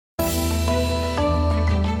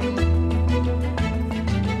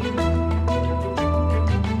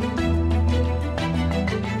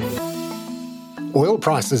Oil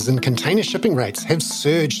prices and container shipping rates have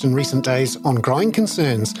surged in recent days on growing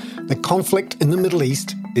concerns that conflict in the Middle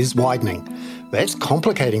East is widening. That's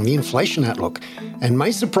complicating the inflation outlook and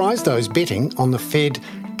may surprise those betting on the Fed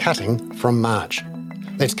cutting from March.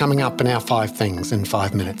 That's coming up in our 5 Things in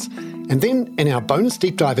 5 minutes. And then in our bonus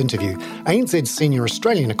deep dive interview, ANZ's senior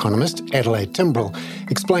Australian economist Adelaide Timbrell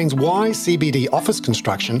explains why CBD office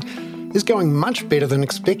construction is going much better than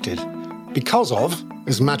expected because of,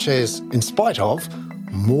 as much as in spite of,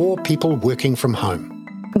 more people working from home.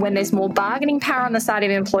 When there's more bargaining power on the side of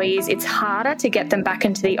employees, it's harder to get them back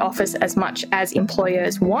into the office as much as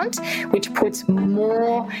employers want, which puts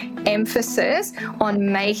more emphasis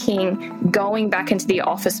on making going back into the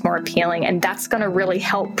office more appealing. And that's going to really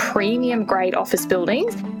help premium grade office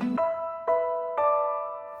buildings.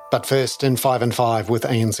 But first, in 5 and 5 with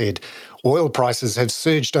ANZ, oil prices have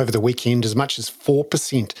surged over the weekend as much as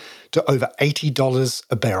 4% to over $80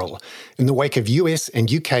 a barrel in the wake of US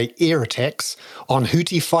and UK air attacks on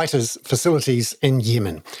Houthi fighters' facilities in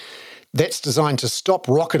Yemen. That's designed to stop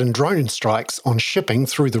rocket and drone strikes on shipping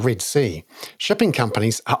through the Red Sea. Shipping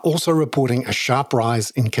companies are also reporting a sharp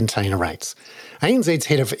rise in container rates. ANZ's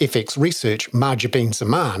head of FX research, Marjabeen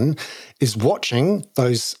Zaman, is watching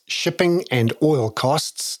those shipping and oil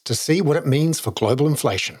costs to see what it means for global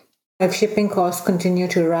inflation. If shipping costs continue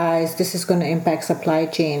to rise, this is going to impact supply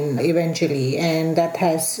chain eventually, and that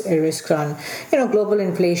has a risk on, global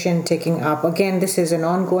inflation ticking up. Again, this is an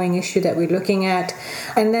ongoing issue that we're looking at.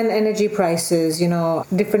 And then energy prices,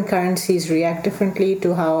 different currencies react differently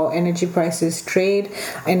to how energy prices trade.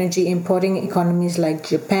 Energy importing economies like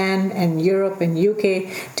Japan and Europe and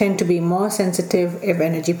UK tend to be more sensitive if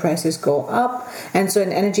energy prices go up. And so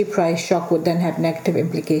an energy price shock would then have negative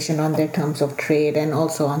implication on their terms of trade and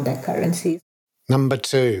also on their currencies. Number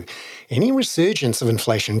 2, any resurgence of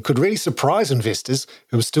inflation could really surprise investors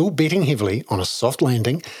who are still betting heavily on a soft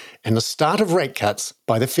landing and the start of rate cuts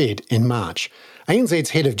by the Fed in March.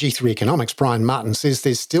 ANZ's head of G3 Economics, Brian Martin, says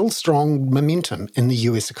there's still strong momentum in the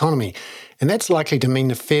US economy, and that's likely to mean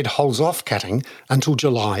the Fed holds off cutting until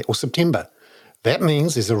July or September. That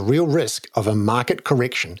means there's a real risk of a market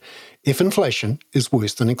correction if inflation is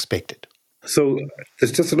worse than expected. So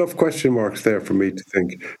there's just enough question marks there for me to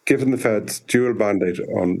think, given the Fed's dual mandate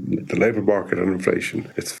on the labour market and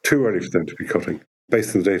inflation, it's too early for them to be cutting.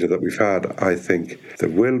 Based on the data that we've had, I think there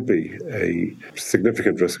will be a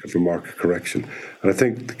significant risk of a market correction. And I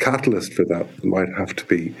think the catalyst for that might have to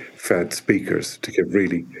be Fed speakers to give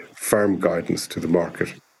really firm guidance to the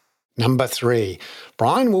market. Number 3,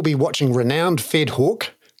 Brian will be watching renowned Fed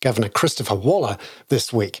hawk, Governor Christopher Waller,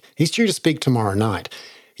 this week. He's due to speak tomorrow night.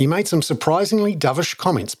 He made some surprisingly dovish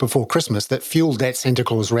comments before Christmas that fueled that Santa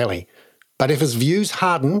Claus rally. But if his views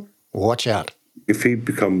harden, watch out. If he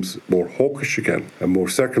becomes more hawkish again and more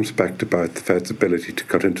circumspect about the Fed's ability to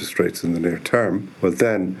cut interest rates in the near term, well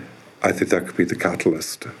then I think that could be the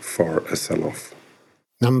catalyst for a sell-off.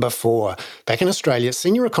 Number 4, back in Australia,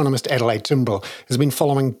 senior economist Adelaide Timbrell has been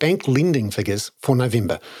following bank lending figures for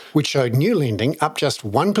November, which showed new lending up just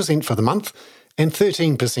 1% for the month and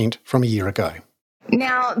 13% from a year ago.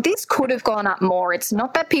 Now, this could have gone up more. It's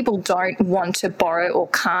not that people don't want to borrow or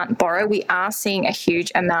can't borrow. We are seeing a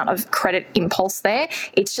huge amount of credit impulse there.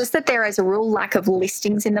 It's just that there is a real lack of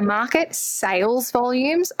listings in the market. Sales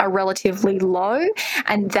volumes are relatively low,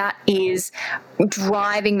 and that is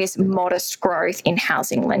driving this modest growth in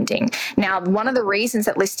housing lending. Now, one of the reasons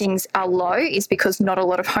that listings are low is because not a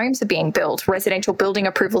lot of homes are being built. Residential building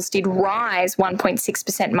approvals did rise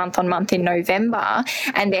 1.6% month on month in November,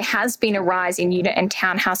 and there has been a rise in unit and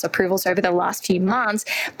townhouse approvals over the last few months,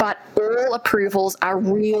 but all approvals are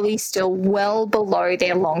really still well below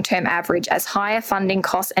their long-term average, as higher funding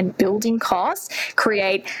costs and building costs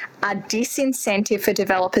create a disincentive for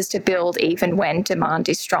developers to build even when demand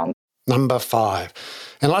is strong. Number 5.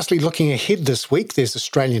 And lastly, looking ahead this week, there's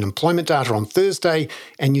Australian employment data on Thursday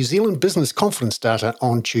and New Zealand business confidence data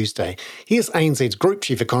on Tuesday. Here's ANZ's Group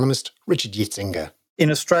Chief Economist, Richard Yetzinger. In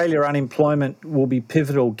Australia, unemployment will be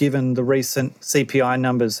pivotal given the recent CPI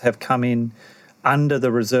numbers have come in under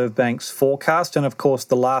the Reserve Bank's forecast. And of course,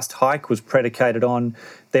 the last hike was predicated on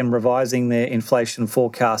them revising their inflation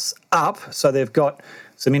forecasts up. So they've got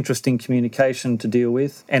some interesting communication to deal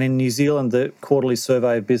with. And in New Zealand, the quarterly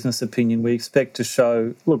survey of business opinion, we expect to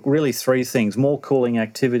show, really 3 things: more cooling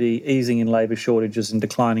activity, easing in labour shortages and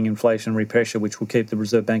declining inflationary pressure, which will keep the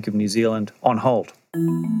Reserve Bank of New Zealand on hold.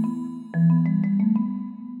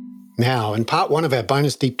 Now, in part 1 of our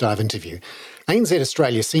bonus deep dive interview, ANZ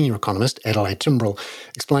Australia senior economist Adelaide Timbrell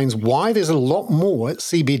explains why there's a lot more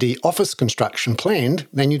CBD office construction planned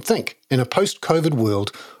than you'd think in a post-COVID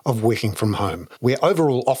world of working from home, where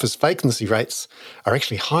overall office vacancy rates are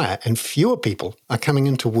actually higher and fewer people are coming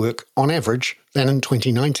into work on average than in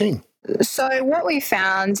 2019. So what we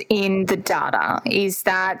found in the data is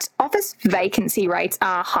that office vacancy rates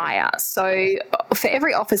are higher. So for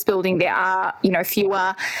every office building, there are,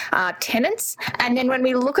 fewer tenants. And then when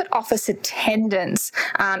we look at office attendance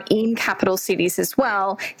in capital cities as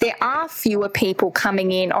well, there are fewer people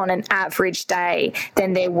coming in on an average day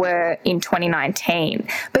than there were in 2019.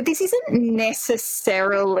 But this isn't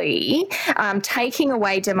necessarily taking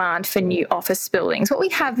away demand for new office buildings. What we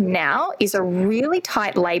have now is a really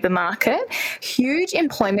tight labour market, huge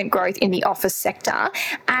employment growth in the office sector,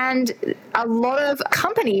 and a lot of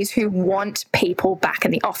companies who want people back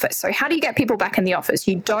in the office. So how do you get people back in the office?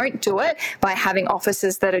 You don't do it by having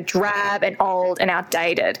offices that are drab and old and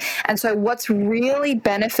outdated. And so what's really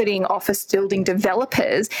benefiting office building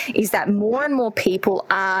developers is that more and more people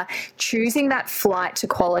are choosing that flight to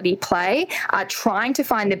quality play, are trying to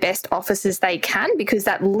find the best offices they can, because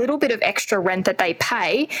that little bit of extra rent that they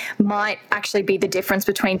pay might actually be the difference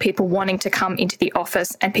between people wanting to come into the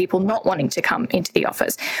office and people not wanting to come into the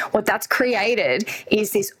office. What that's created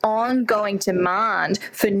is this ongoing demand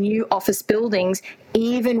for new office buildings,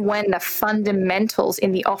 even when the fundamentals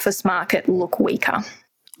in the office market look weaker.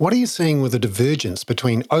 What are you seeing with the divergence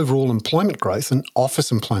between overall employment growth and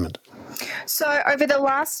office employment? So over the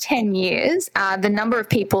last 10 years, the number of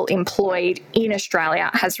people employed in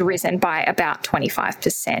Australia has risen by about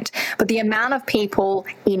 25%. But the amount of people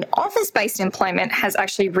in office-based employment has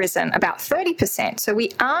actually risen about 30%. So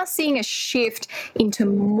we are seeing a shift into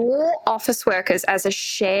more office workers as a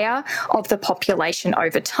share of the population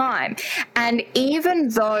over time. And even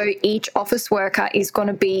though each office worker is going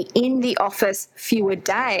to be in the office fewer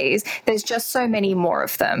days, there's just so many more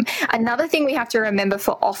of them. Another thing we have to remember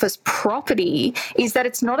for office property is that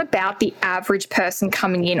it's not about the average person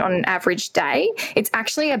coming in on an average day. It's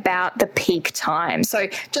actually about the peak time. So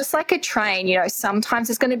just like a train, sometimes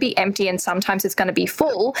it's going to be empty and sometimes it's going to be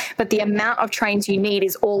full, but the amount of trains you need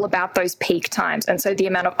is all about those peak times. And so the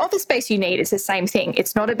amount of office space you need is the same thing.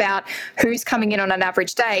 It's not about who's coming in on an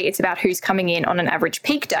average day. It's about who's coming in on an average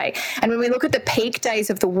peak day. And when we look at the peak days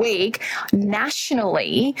of the week,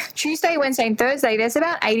 nationally, Tuesday, Wednesday and Thursday, there's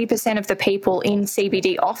about 80% of the people in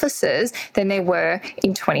CBD offices than there were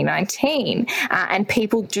in 2019. And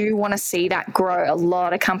people do want to see that grow. A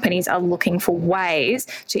lot of companies are looking for ways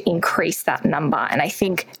to increase that number. And I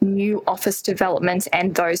think new office developments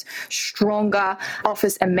and those stronger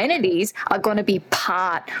office amenities are going to be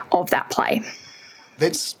part of that play.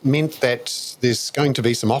 That's meant that there's going to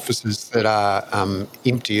be some offices that are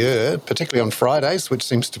emptier, particularly on Fridays, which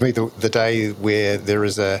seems to be the day where there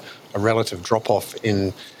is a relative drop-off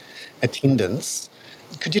in attendance.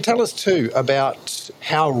 Could you tell us too about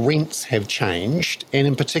how rents have changed, and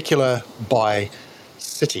in particular by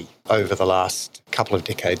city over the last couple of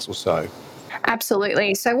decades or so?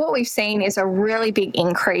 Absolutely. So what we've seen is a really big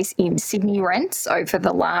increase in Sydney rents over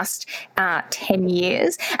the last 10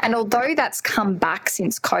 years. And although that's come back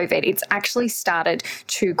since COVID, it's actually started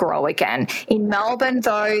to grow again. In Melbourne,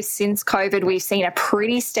 though, since COVID, we've seen a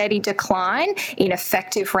pretty steady decline in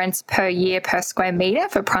effective rents per year per square metre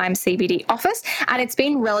for prime CBD office. And it's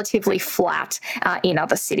been relatively flat in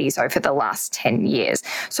other cities over the last 10 years.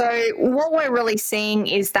 So what we're really seeing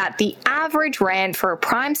is that the average rent for a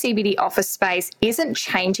prime CBD office space isn't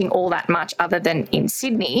changing all that much other than in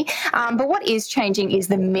Sydney. But what is changing is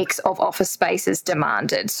the mix of office spaces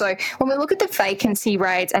demanded. So when we look at the vacancy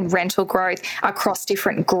rates and rental growth across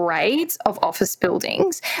different grades of office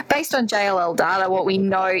buildings, based on JLL data, what we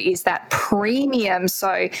know is that premium,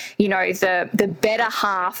 so, the better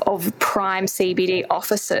half of prime CBD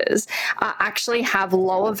offices actually have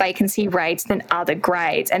lower vacancy rates than other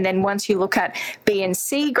grades. And then once you look at B and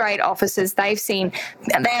C grade offices, they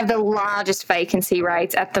have the largest vacancy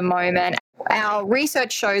rates at the moment. Our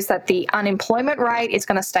research shows that the unemployment rate is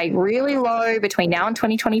going to stay really low between now and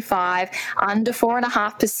 2025, under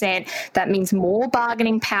 4.5%. That means more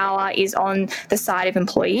bargaining power is on the side of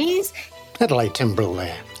employees. Adelaide Timbrell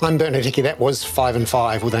there. I'm Bernard Hickey. That was 5 and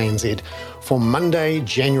 5 with ANZ for Monday,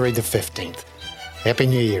 January the 15th. Happy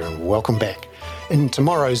New Year and welcome back. In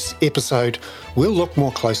tomorrow's episode, we'll look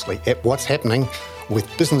more closely at what's happening with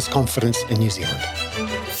business confidence in New Zealand.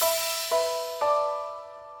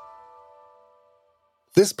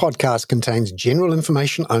 This podcast contains general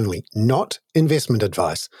information only, not investment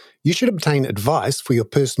advice. You should obtain advice for your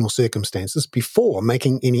personal circumstances before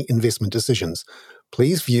making any investment decisions.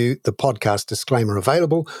 Please view the podcast disclaimer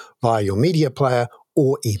available via your media player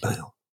or email.